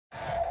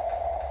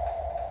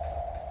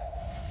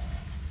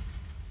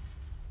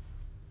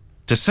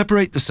To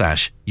separate the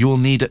sash, you will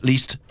need at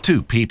least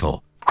 2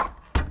 people.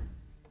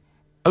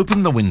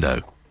 Open the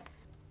window.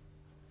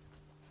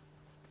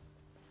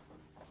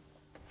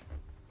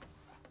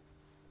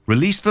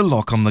 Release the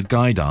lock on the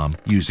guide arm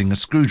using a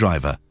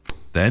screwdriver.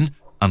 Then,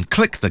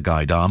 unclick the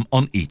guide arm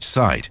on each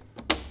side.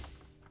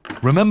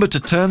 Remember to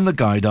turn the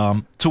guide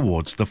arm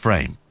towards the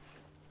frame.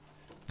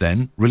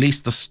 Then,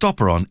 release the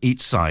stopper on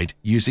each side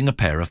using a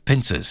pair of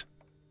pincers.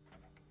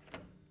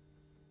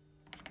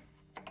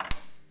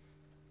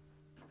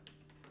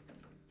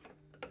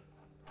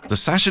 The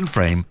sash and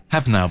frame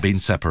have now been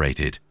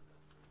separated.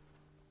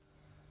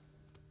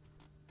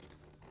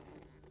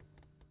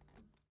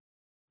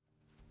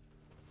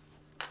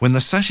 When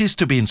the sash is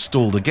to be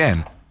installed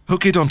again,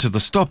 hook it onto the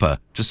stopper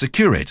to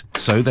secure it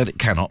so that it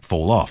cannot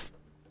fall off.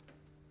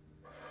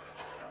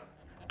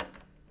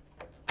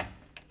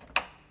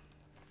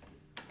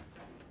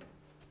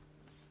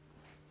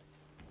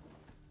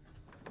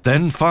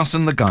 Then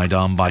fasten the guide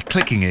arm by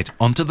clicking it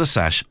onto the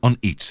sash on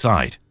each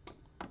side.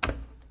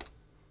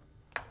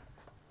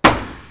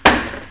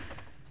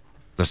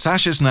 The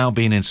sash has now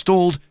been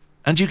installed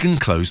and you can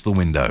close the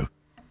window.